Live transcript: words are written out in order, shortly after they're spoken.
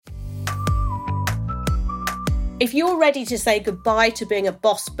If you're ready to say goodbye to being a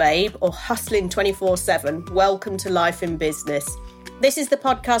boss babe or hustling 24/7, welcome to Life in Business. This is the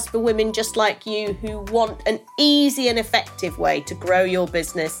podcast for women just like you who want an easy and effective way to grow your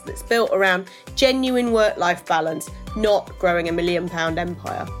business that's built around genuine work-life balance, not growing a £1 million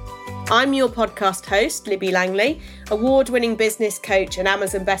empire. I'm your podcast host, Libby Langley, award-winning business coach and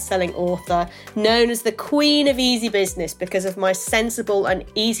Amazon best-selling author, known as the Queen of Easy Business because of my sensible and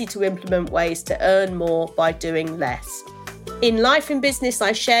easy-to-implement ways to earn more by doing less. In Life in Business,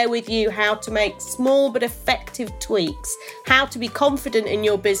 I share with you how to make small but effective tweaks, how to be confident in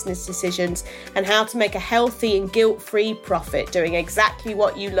your business decisions, and how to make a healthy and guilt-free profit doing exactly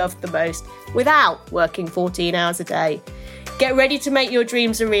what you love the most without working 14 hours a day. Get ready to make your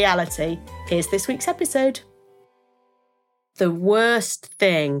dreams a reality. Here's this week's episode. The worst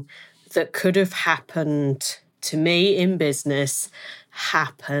thing that could have happened to me in business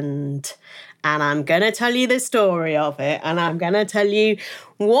happened. And I'm going to tell you the story of it. And I'm going to tell you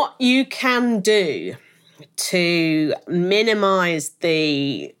what you can do to minimise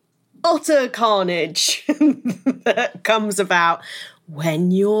the utter carnage that comes about when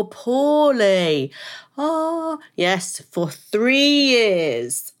you're poorly. Oh, yes, for 3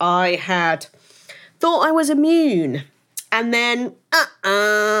 years I had thought I was immune. And then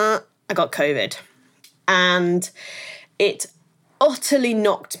I got COVID. And it utterly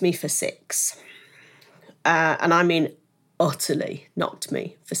knocked me for six. And I mean utterly knocked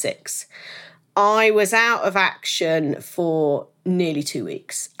me for six. I was out of action for nearly 2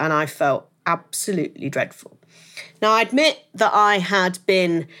 weeks and I felt absolutely dreadful. Now, I admit that I had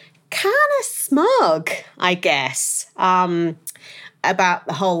been kind of smug, I guess, about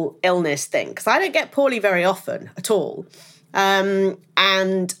the whole illness thing, because I don't get poorly very often at all. And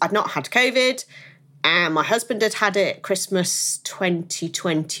I'd not had COVID, and my husband had it at Christmas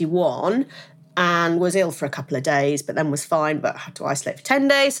 2021 and was ill for a couple of days, but then was fine, but had to isolate for 10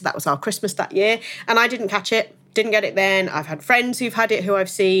 days. So that was our Christmas that year. And I didn't catch it, didn't get it then. I've had friends who've had it who I've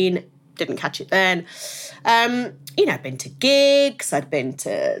seen, didn't catch it then. I'd been to gigs, I'd been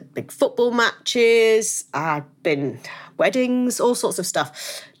to big football matches, I'd been weddings, all sorts of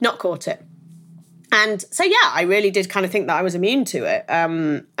stuff, not caught it. And so, yeah, I really did kind of think that I was immune to it,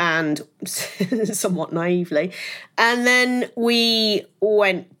 and somewhat naively. And then we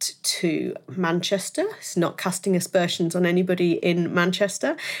went to Manchester. It's not casting aspersions on anybody in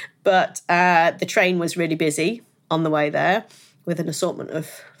Manchester, but the train was really busy on the way there with an assortment of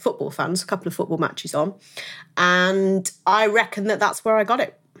football fans, a couple of football matches on. And I reckon that that's where I got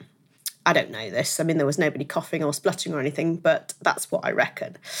it. I don't know this. I mean, there was nobody coughing or spluttering or anything, but that's what I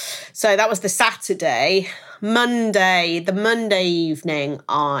reckon. So that was the Saturday. The Monday evening,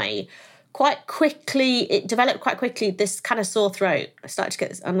 it developed quite quickly, this kind of sore throat. I started to get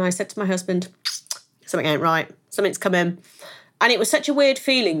this, and I said to my husband, something ain't right, something's coming. And it was such a weird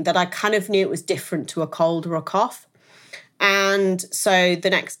feeling that I kind of knew it was different to a cold or a cough. And so the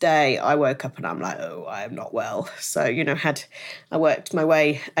next day I woke up and I'm like, oh, I am not well. So, I worked my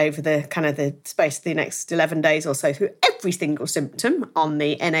way over the space of the next 11 days or so through every single symptom on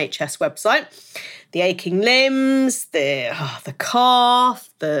the NHS website. The aching limbs, the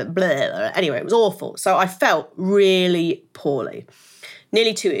cough, the blah. Anyway, it was awful. So I felt really poorly.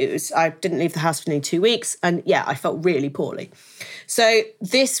 I didn't leave the house for nearly 2 weeks. And yeah, I felt really poorly. So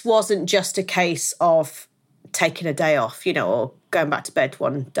this wasn't just a case of taking a day off, or going back to bed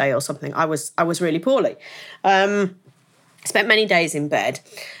one day or something. I was really poorly. Spent many days in bed.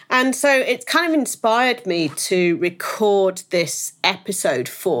 And so it's kind of inspired me to record this episode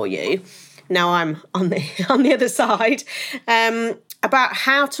for you. Now I'm on the other side, about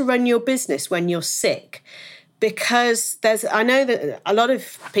how to run your business when you're sick. Because I know that a lot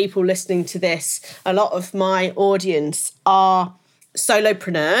of people listening to this, a lot of my audience are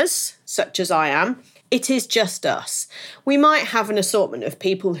solopreneurs, such as I am. It is just us. We might have an assortment of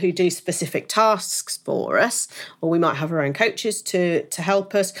people who do specific tasks for us, or we might have our own coaches to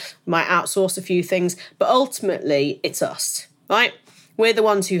help us. We might outsource a few things, but ultimately it's us, right? We're the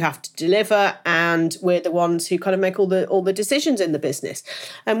ones who have to deliver, and we're the ones who kind of make all the decisions in the business.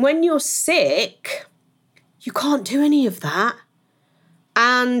 And when you're sick, you can't do any of that.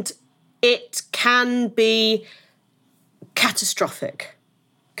 And it can be catastrophic.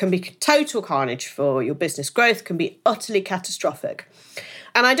 Can be total carnage for your business growth, can be utterly catastrophic.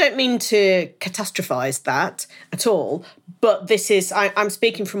 And I don't mean to catastrophize that at all, but I'm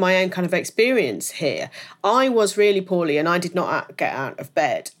speaking from my own kind of experience here. I was really poorly and I did not get out of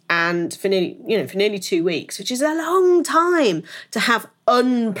bed. And for nearly 2 weeks, which is a long time to have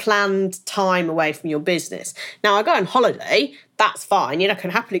unplanned time away from your business. Now, I go on holiday, that's fine. I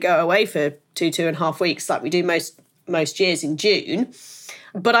can happily go away for 2.5 weeks like we do most years in June,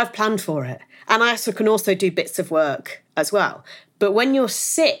 but I've planned for it. And I can also do bits of work as well. But when you're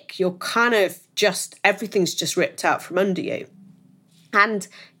sick, you're kind of everything's just ripped out from under you. And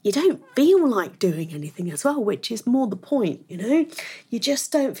you don't feel like doing anything as well, which is more the point, You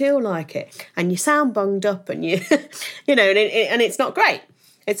just don't feel like it. And you sound bunged up and and it's not great.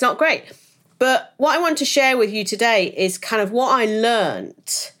 It's not great. But what I want to share with you today is kind of what I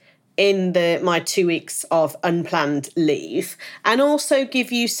learnt in my 2 weeks of unplanned leave, and also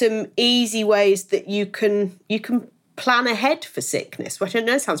give you some easy ways that you can plan ahead for sickness, which I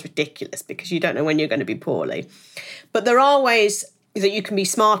know sounds ridiculous because you don't know when you're going to be poorly. But there are ways that you can be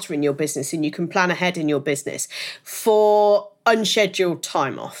smarter in your business and you can plan ahead in your business for unscheduled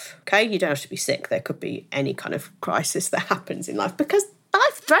time off, okay? You don't have to be sick. There could be any kind of crisis that happens in life because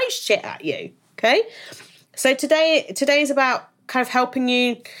life throws shit at you, okay? So today is about kind of helping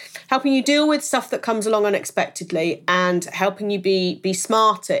you deal with stuff that comes along unexpectedly and helping you be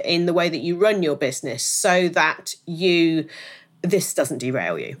smarter in the way that you run your business so that this doesn't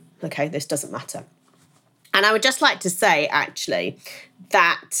derail you, okay? This doesn't matter. And I would just like to say, actually,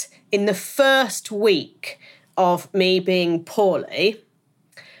 that in the first week of me being poorly,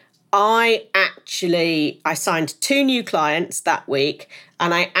 I signed 2 new clients that week,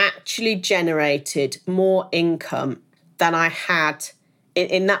 and I actually generated more income than I had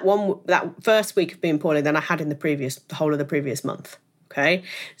in that first week of being poorly than I had in the whole of the previous month. Okay,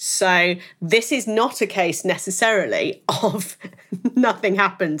 so this is not a case necessarily of nothing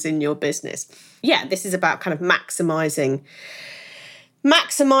happens in your business. Yeah, this is about kind of maximizing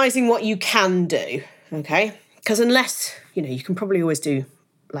what you can do. Okay, because unless you can probably always do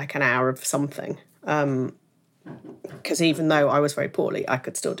like an hour of something. Because even though I was very poorly, I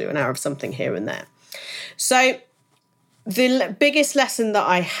could still do an hour of something here and there. So the biggest lesson that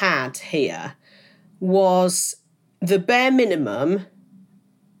I had here was the bare minimum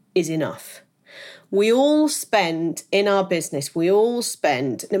is enough. We all spend in our business,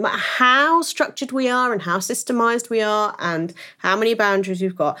 no matter how structured we are and how systemized we are and how many boundaries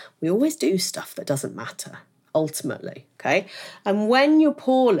we've got, we always do stuff that doesn't matter, ultimately, okay? And when you're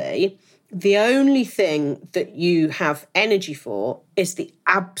poorly, the only thing that you have energy for is the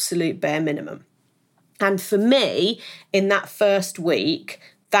absolute bare minimum. And for me, in that first week,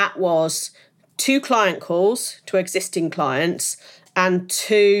 that was 2 client calls to existing clients and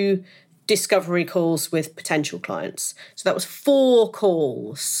 2 discovery calls with potential clients. So that was 4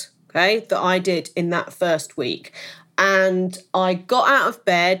 calls, okay, that I did in that first week. And I got out of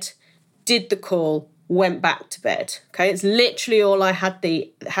bed, did the call, went back to bed. Okay, it's literally all I had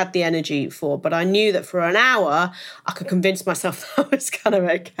the energy for. But I knew that for an hour, I could convince myself that I was kind of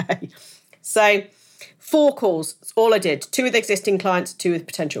okay. So 4 calls, that's all I did. 2 with existing clients, 2 with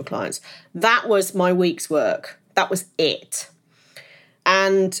potential clients. That was my week's work. That was it.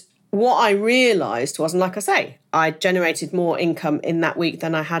 And what I realised was, and like I say, I generated more income in that week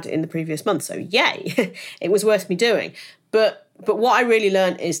than I had in the previous month. So yay, it was worth me doing. But what I really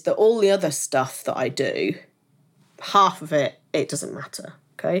learned is that all the other stuff that I do, half of it doesn't matter,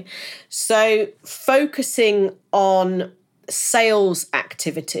 okay? So focusing on sales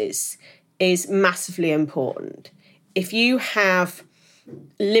activities is massively important. If you have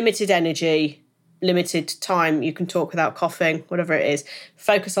limited energy, limited time, you can talk without coughing, whatever it is,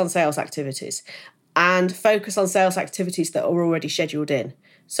 focus on sales activities and focus on sales activities that are already scheduled in,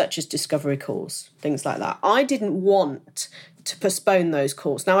 such as discovery calls, things like that. I didn't want to postpone those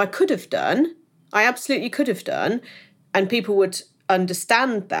calls. Now, I absolutely could have done, and people would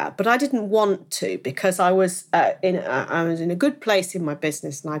understand that, but I didn't want to because I was in a good place in my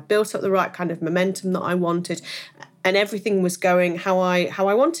business and I built up the right kind of momentum that I wanted. And everything was going how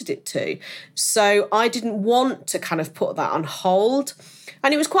I wanted it to. So I didn't want to kind of put that on hold.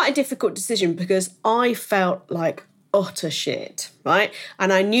 And it was quite a difficult decision because I felt like utter shit, right?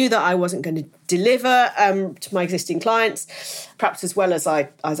 And I knew that I wasn't going to deliver to my existing clients, perhaps as well as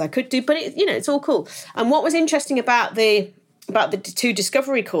I could do. But it's all cool. And what was interesting about the 2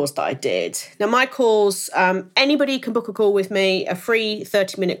 discovery calls that I did. Now, my calls, anybody can book a call with me, a free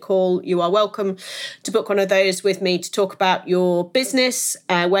 30-minute call. You are welcome to book one of those with me to talk about your business,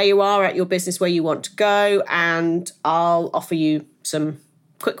 where you are at your business, where you want to go, and I'll offer you some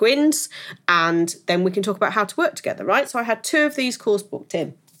quick wins, and then we can talk about how to work together, right? So I had 2 of these calls booked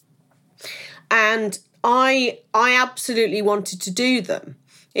in, and I absolutely wanted to do them,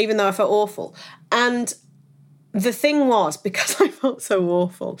 even though I felt awful. And the thing was, because I felt so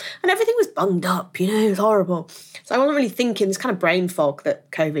awful and everything was bunged up, it was horrible. So I wasn't really thinking, this kind of brain fog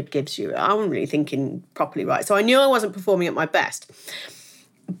that COVID gives you, I wasn't really thinking properly, right? So I knew I wasn't performing at my best.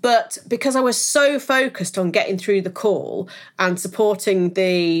 But because I was so focused on getting through the call and supporting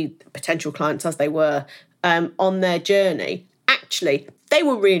the potential clients as they were on their journey, actually, they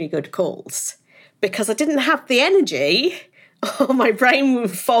were really good calls because I didn't have the energy. My brain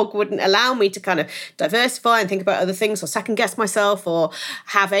fog wouldn't allow me to kind of diversify and think about other things or second guess myself or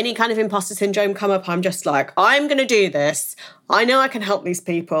have any kind of imposter syndrome come up. I'm just like, I'm going to do this. I know I can help these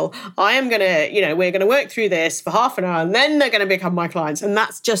people. I am going to, we're going to work through this for half an hour and then they're going to become my clients. And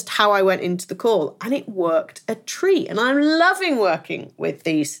that's just how I went into the call. And it worked a treat. And I'm loving working with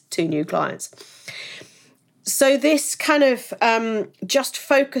these 2 new clients. So this kind of just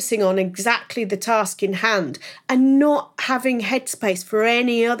focusing on exactly the task in hand and not having headspace for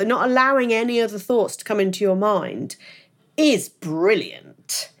not allowing any other thoughts to come into your mind is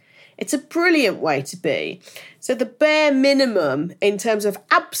brilliant. It's a brilliant way to be. So the bare minimum in terms of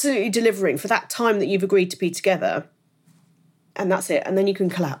absolutely delivering for that time that you've agreed to be together, and that's it. And then you can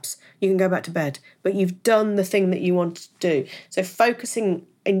collapse. You can go back to bed, but you've done the thing that you wanted to do. So focusing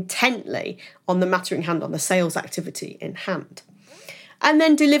intently on the matter in hand, on the sales activity in hand, and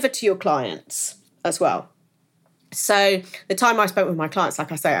then deliver to your clients as well. So the time I spent with my clients,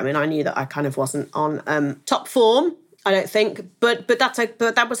 like I say, I knew that I kind of wasn't on top form, I don't think, but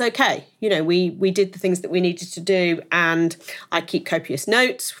that was okay. We did the things that we needed to do, and I keep copious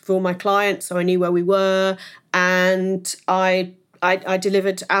notes for all my clients, so I knew where we were, and I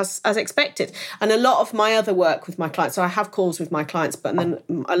delivered as expected. And a lot of my other work with my clients, so I have calls with my clients, but then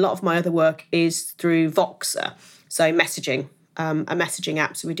a lot of my other work is through Voxer, so messaging, a messaging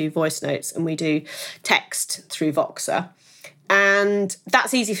app. So we do voice notes and we do text through Voxer. And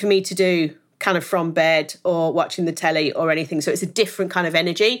that's easy for me to do kind of from bed or watching the telly or anything. So it's a different kind of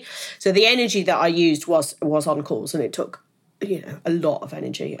energy. So the energy that I used was on calls, and it took, a lot of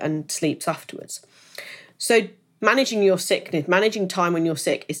energy and sleeps afterwards. So managing your sickness, managing time when you're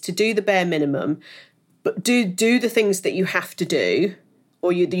sick, is to do the bare minimum, but do the things that you have to do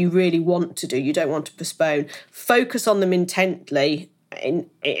or that you really want to do. You don't want to postpone. Focus on them intently,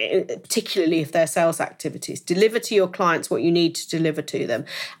 particularly if they're sales activities. Deliver to your clients what you need to deliver to them,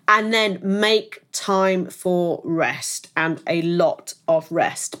 and then make time for rest, and a lot of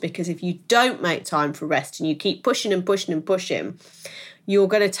rest. Because if you don't make time for rest and you keep pushing and pushing and pushing, you're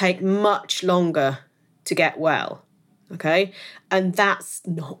going to take much longer to get well, okay? And that's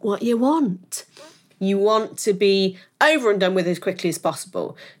not what you want. You want to be over and done with as quickly as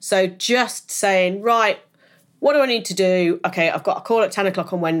possible. So just saying, right, what do I need to do? Okay, I've got a call at 10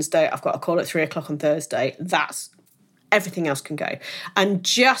 o'clock on Wednesday. I've got a call at 3 o'clock on Thursday. That's everything else can go. And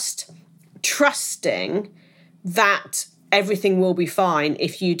just trusting that everything will be fine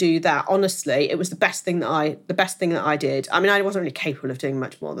if you do that. Honestly, it was the best thing that I did. I wasn't really capable of doing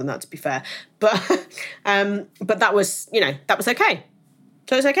much more than that, to be fair. But that was, that was okay.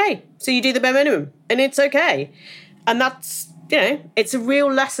 So it's okay. So you do the bare minimum and it's okay. And that's, it's a real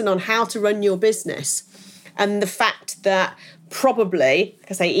lesson on how to run your business. And the fact that probably,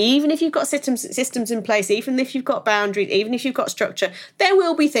 like I say, even if you've got systems in place, even if you've got boundaries, even if you've got structure, there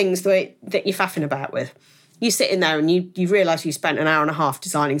will be things that you're faffing about with. You sit in there and you realise you spent an hour and a half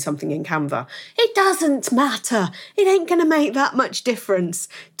designing something in Canva. It doesn't matter. It ain't going to make that much difference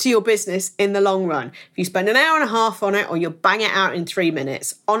to your business in the long run. If you spend an hour and a half on it or you bang it out in 3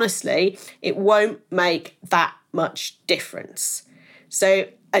 minutes, honestly, it won't make that much difference. So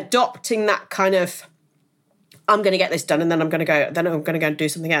adopting that kind of, I'm going to get this done and then I'm going to go and do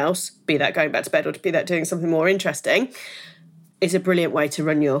something else, be that going back to bed or be that doing something more interesting, is a brilliant way to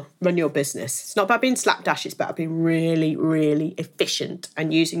run your business. It's not about being slapdash, it's about being really, really efficient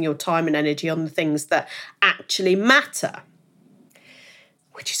and using your time and energy on the things that actually matter,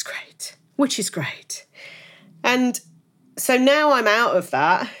 which is great. And so now I'm out of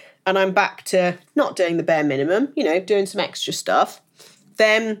that and I'm back to not doing the bare minimum, doing some extra stuff.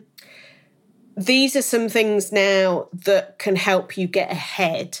 Then these are some things now that can help you get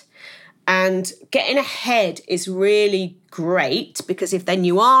ahead. And getting ahead is really great because if then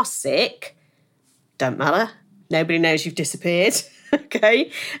you are sick, don't matter. Nobody knows you've disappeared.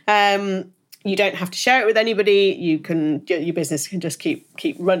 Okay. You don't have to share it with anybody. Your business can just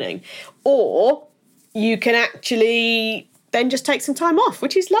keep running. Or you can actually then just take some time off,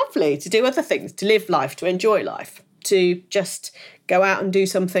 which is lovely, to do other things, to live life, to enjoy life. to just go out and do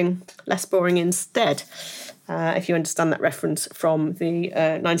something less boring instead. If you understand that reference from the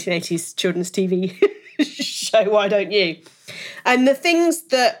 1980s children's TV show, why don't you? And the things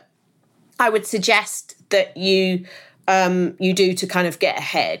that I would suggest that you do to kind of get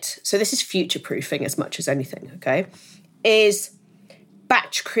ahead, so this is future-proofing as much as anything, okay, is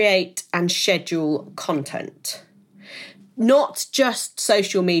batch create and schedule content. Not just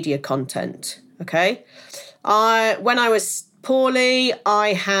social media content, okay? When I was poorly,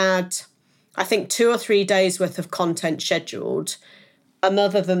 I had, I think, 2 or 3 days worth of content scheduled. And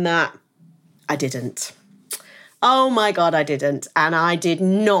other than that, I didn't. Oh my God, I didn't. And I did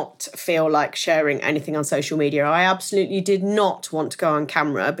not feel like sharing anything on social media. I absolutely did not want to go on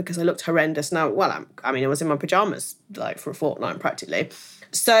camera because I looked horrendous. Now, I was in my pajamas like for a fortnight practically.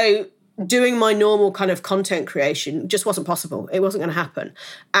 So doing my normal kind of content creation just wasn't possible. It wasn't going to happen.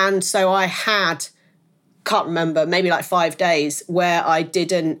 And so I had, can't remember, maybe like 5 days where I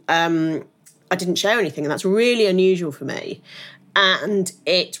didn't share anything. And that's really unusual for me. And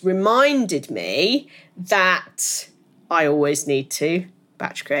it reminded me that I always need to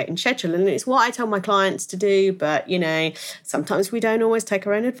batch create and schedule. And it's what I tell my clients to do. But, sometimes we don't always take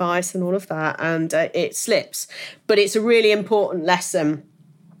our own advice and all of that. And it slips. But it's a really important lesson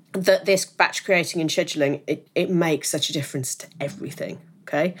that this batch creating and scheduling, it makes such a difference to everything.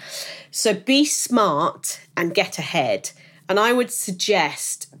 Okay. So be smart and get ahead. And I would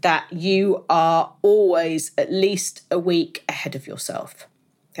suggest that you are always at least a week ahead of yourself.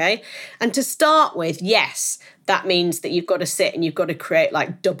 Okay. And to start with, yes, that means that you've got to sit and you've got to create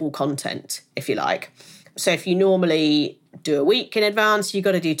like double content, if you like. So if you normally do a week in advance, you've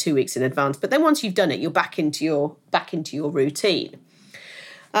got to do 2 weeks in advance. But then once you've done it, you're back into your routine.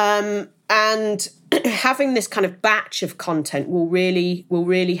 And having this kind of batch of content will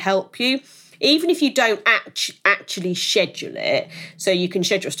really help you. Even if you don't actually schedule it, so you can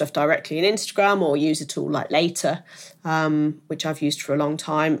schedule stuff directly in Instagram or use a tool like Later, which I've used for a long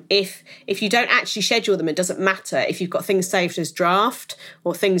time. If you don't actually schedule them, it doesn't matter. If you've got things saved as draft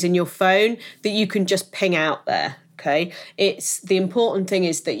or things in your phone that you can just ping out there. Okay, it's the important thing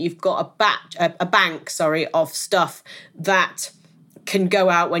is that you've got a bank of stuff that can go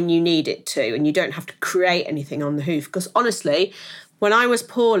out when you need it to, and you don't have to create anything on the hoof. Because honestly, when I was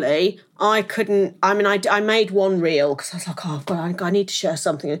poorly, I made one reel because I was like, oh God, I need to share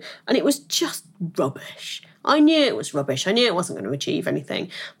something. And it was just rubbish. I knew it was rubbish. I knew it wasn't going to achieve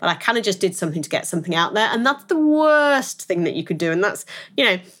anything, but I kind of just did something to get something out there. And that's the worst thing that you could do. And that's,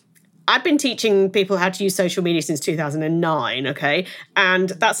 I've been teaching people how to use social media since 2009, okay? And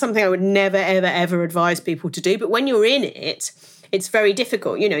that's something I would never, ever, ever advise people to do. But when you're in it, it's very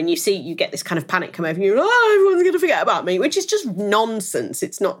difficult, and you get this kind of panic come over you, everyone's going to forget about me, which is just nonsense.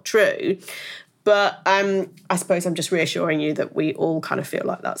 It's not true. But I suppose I'm just reassuring you that we all kind of feel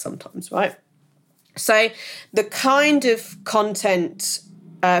like that sometimes, right? So the kind of content,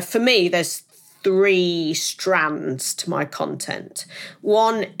 for me, there's 3 strands to my content.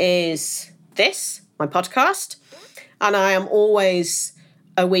 One is this, my podcast, and I am always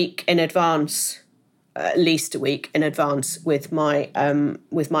a week in advance, at least a week in advance with my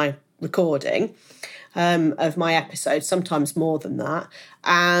recording of my episodes, sometimes more than that.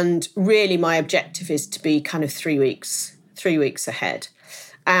 And really my objective is to be kind of 3 weeks ahead.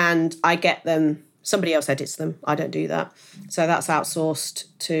 And I get them, somebody else edits them. I don't do that. So that's outsourced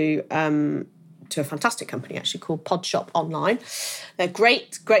to a fantastic company actually called Podshop Online. They're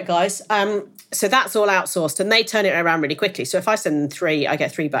great guys. So that's all outsourced and they turn it around really quickly. So if I send them 3, I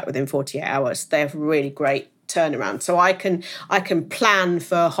get 3 back within 48 hours. They have a really great turnaround. So I can plan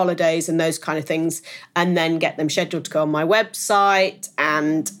for holidays and those kind of things and then get them scheduled to go on my website,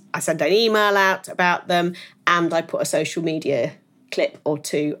 and I send an email out about them and I put a social media clip or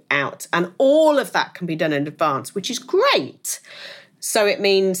 2 out. And all of that can be done in advance, which is great. So it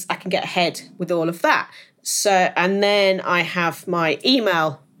means I can get ahead with all of that. So, and then I have my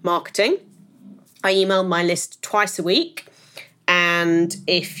email marketing. I email my list twice a week. And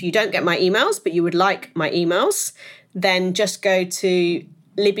if you don't get my emails, but you would like my emails, then just go to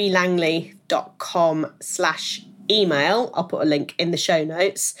libbylangley.com/email. I'll put a link in the show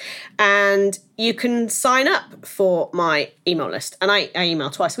notes. And you can sign up for my email list. And I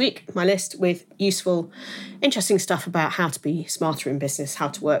email twice a week, my list with useful, interesting stuff about how to be smarter in business, how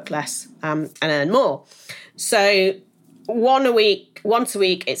to work less and earn more. So once a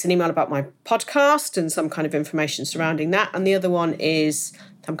week, it's an email about my podcast and some kind of information surrounding that. And the other one is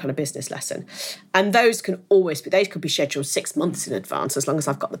some kind of business lesson. And those can always they could be scheduled 6 months in advance, as long as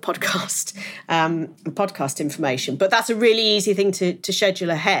I've got the podcast information. But that's a really easy thing to schedule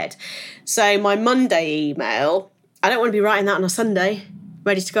ahead. So my Monday email I don't want to be writing that on a Sunday,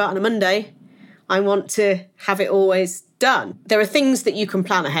 ready to go out on a Monday. I want to have it always done. There are things that you can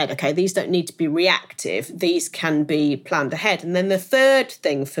plan ahead. Okay, these don't need to be reactive. These can be planned ahead. And then the third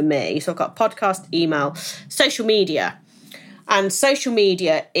thing for me, so I've got podcast, email, social media. And social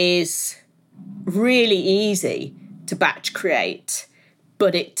media is really easy to batch create,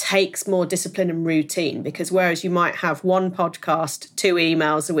 but it takes more discipline and routine, because whereas you might have one podcast, 2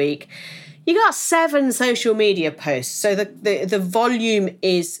 emails a week, you got 7 social media posts. So the volume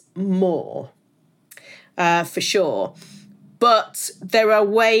is more. For sure. But there are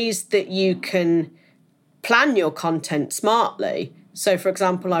ways that you can plan your content smartly. So, for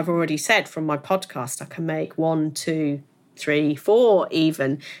example, I've already said from my podcast, I can make 1, 2, 3, 4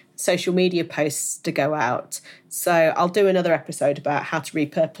 even social media posts to go out. So I'll do another episode about how to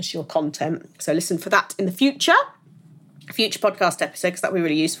repurpose your content. So listen for that in the future podcast episode, because that'll be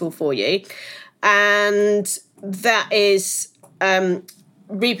really useful for you. And that is... So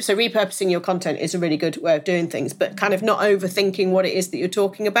repurposing your content is a really good way of doing things, but kind of not overthinking what it is that you're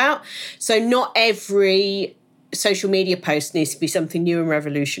talking about. So not every social media post needs to be something new and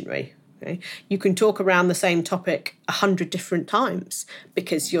revolutionary. Okay? You can talk around the same topic 100 different times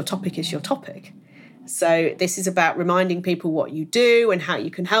because your topic is your topic. So this is about reminding people what you do and how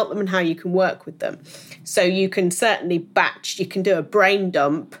you can help them and how you can work with them. So you can certainly batch, you can do a brain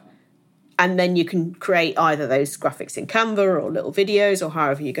dump, and then you can create either those graphics in Canva or little videos or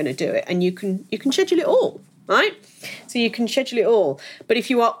however you're going to do it. And you can schedule it all, right? So you can schedule it all. But if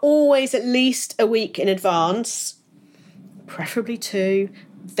you are always at least a week in advance, preferably 2,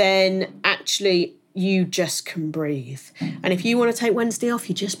 then actually you just can breathe. And if you want to take Wednesday off,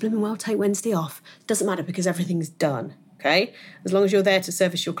 you just blooming well take Wednesday off. Doesn't matter, because everything's done, okay? As long as you're there to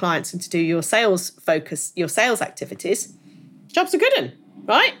service your clients and to do your sales focus, your sales activities, job's a good one,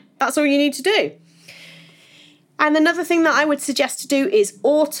 right? That's all you need to do. And another thing that I would suggest to do is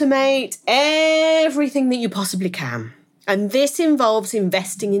automate everything that you possibly can. And this involves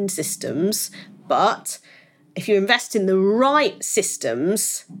investing in systems, but if you invest in the right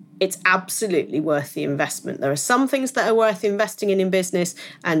systems, it's absolutely worth the investment. There are some things that are worth investing in business,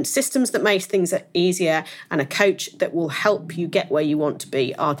 and systems that make things easier and a coach that will help you get where you want to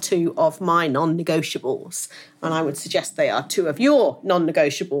be are 2 of my non-negotiables. And I would suggest they are 2 of your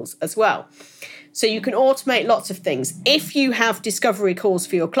non-negotiables as well. So you can automate lots of things. If you have discovery calls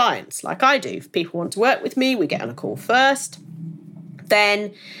for your clients, like I do, if people want to work with me, we get on a call first.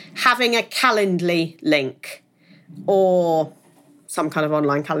 Then having a Calendly link or some kind of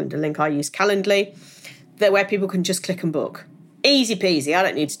online calendar link. I use Calendly, where people can just click and book. Easy peasy. I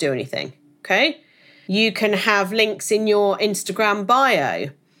don't need to do anything. Okay. You can have links in your Instagram bio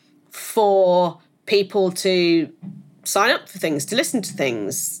for people to sign up for things, to listen to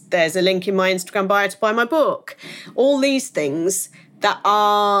things. There's a link in my Instagram bio to buy my book. All these things that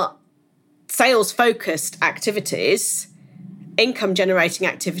are sales-focused activities, income-generating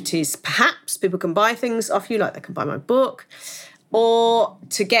activities. Perhaps people can buy things off you, like they can buy my book, or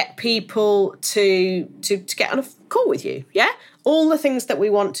to get people to get on a call with you, yeah? All the things that we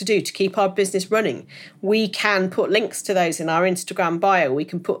want to do to keep our business running. We can put links to those in our Instagram bio. We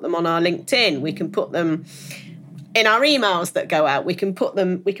can put them on our LinkedIn. We can put them in our emails that go out. We can put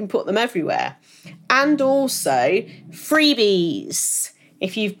them everywhere. And also freebies.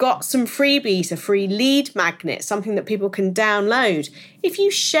 If you've got some freebies, a free lead magnet, something that people can download, if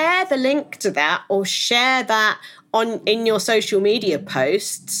you share the link to that or share that in your social media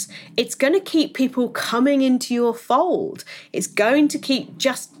posts, it's going to keep people coming into your fold. It's going to keep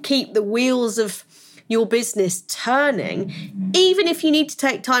the wheels of your business turning, even if you need to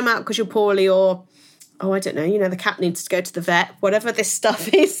take time out because you're poorly, or, oh, I don't know, the cat needs to go to the vet, whatever this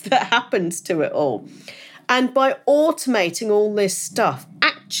stuff is that happens to it all. And by automating all this stuff,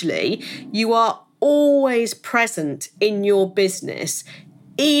 actually, you are always present in your business,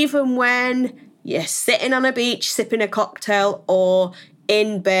 even when you're sitting on a beach, sipping a cocktail, or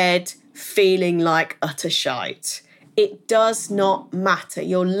in bed feeling like utter shite. It does not matter.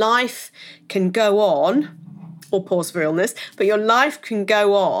 Your life can go on, or pause for illness, but your life can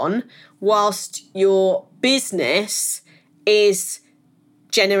go on whilst your business is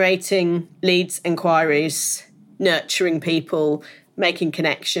generating leads, inquiries, nurturing people, making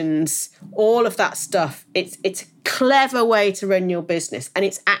connections, all of that stuff. It's a clever way to run your business, and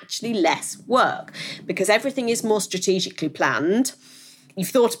it's actually less work because everything is more strategically planned. you've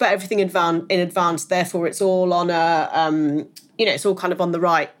thought about everything in advance, therefore it's all on it's all kind of on the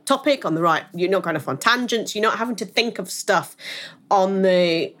right topic, you're not going off on tangents, you're not having to think of stuff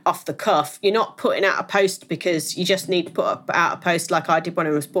off the cuff. You're not putting out a post because you just need to put out a post like I did when I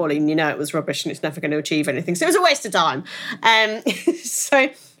was poorly, and it was rubbish and it's never going to achieve anything. So it was a waste of time. So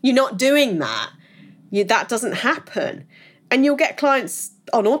you're not doing that. That doesn't happen. And you'll get clients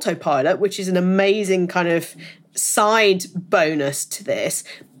on autopilot, which is an amazing kind of side bonus to this,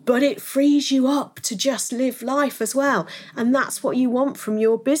 but it frees you up to just live life as well. And that's what you want from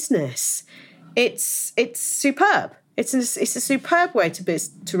your business. It's superb. It's a superb way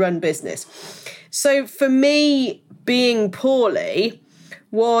to run business. So for me, being poorly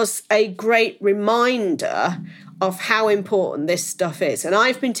was a great reminder of how important this stuff is. And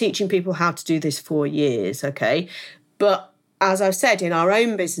I've been teaching people how to do this for years, okay? But as I've said, in our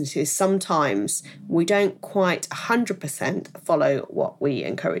own businesses, sometimes we don't quite 100% follow what we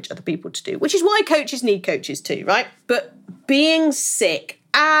encourage other people to do, which is why coaches need coaches too, right? But being sick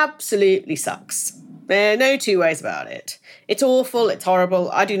absolutely sucks. There are no two ways about it. It's awful. It's horrible.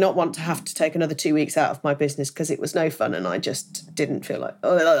 I do not want to have to take another 2 weeks out of my business because it was no fun and I just didn't feel like...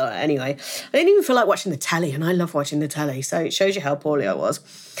 Anyway, I didn't even feel like watching the telly, and I love watching the telly, so it shows you how poorly I was.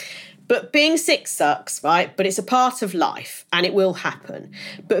 But being sick sucks, right? But it's a part of life and it will happen.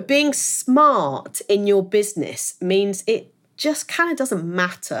 But being smart in your business means it just kind of doesn't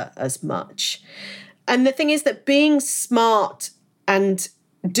matter as much. And the thing is that being smart and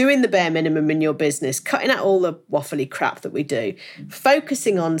doing the bare minimum in your business, cutting out all the waffly crap that we do,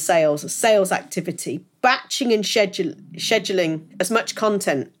 focusing on sales activity, batching and scheduling as much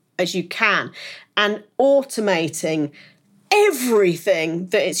content as you can, and automating everything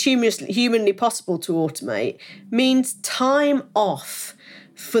that it's humanly possible to automate means time off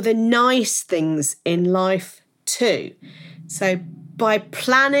for the nice things in life too. So by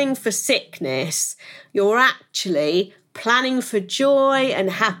planning for sickness, you're actually planning for joy and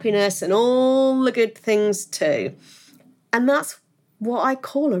happiness and all the good things too. And that's what I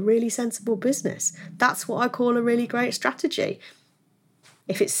call a really sensible business. That's what I call a really great strategy.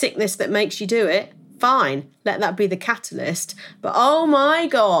 If it's sickness that makes you do it, fine, let that be the catalyst. But oh my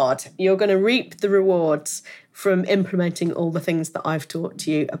God, you're going to reap the rewards from implementing all the things that I've talked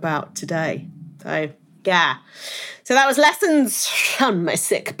to you about today. So, yeah. So that was lessons on my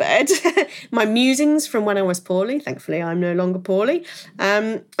sick bed, my musings from when I was poorly. Thankfully, I'm no longer poorly.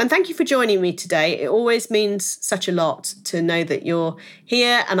 And thank you for joining me today. It always means such a lot to know that you're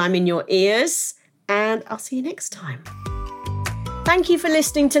here and I'm in your ears. And I'll see you next time. Thank you for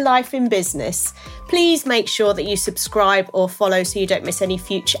listening to Life in Business. Please make sure that you subscribe or follow so you don't miss any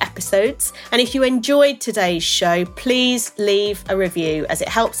future episodes. And if you enjoyed today's show, please leave a review, as it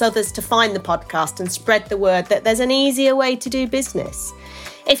helps others to find the podcast and spread the word that there's an easier way to do business.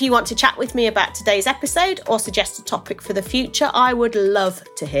 If you want to chat with me about today's episode or suggest a topic for the future, I would love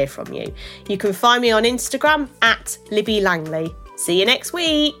to hear from you. You can find me on Instagram @Libby Langley. See you next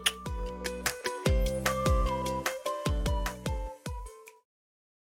week.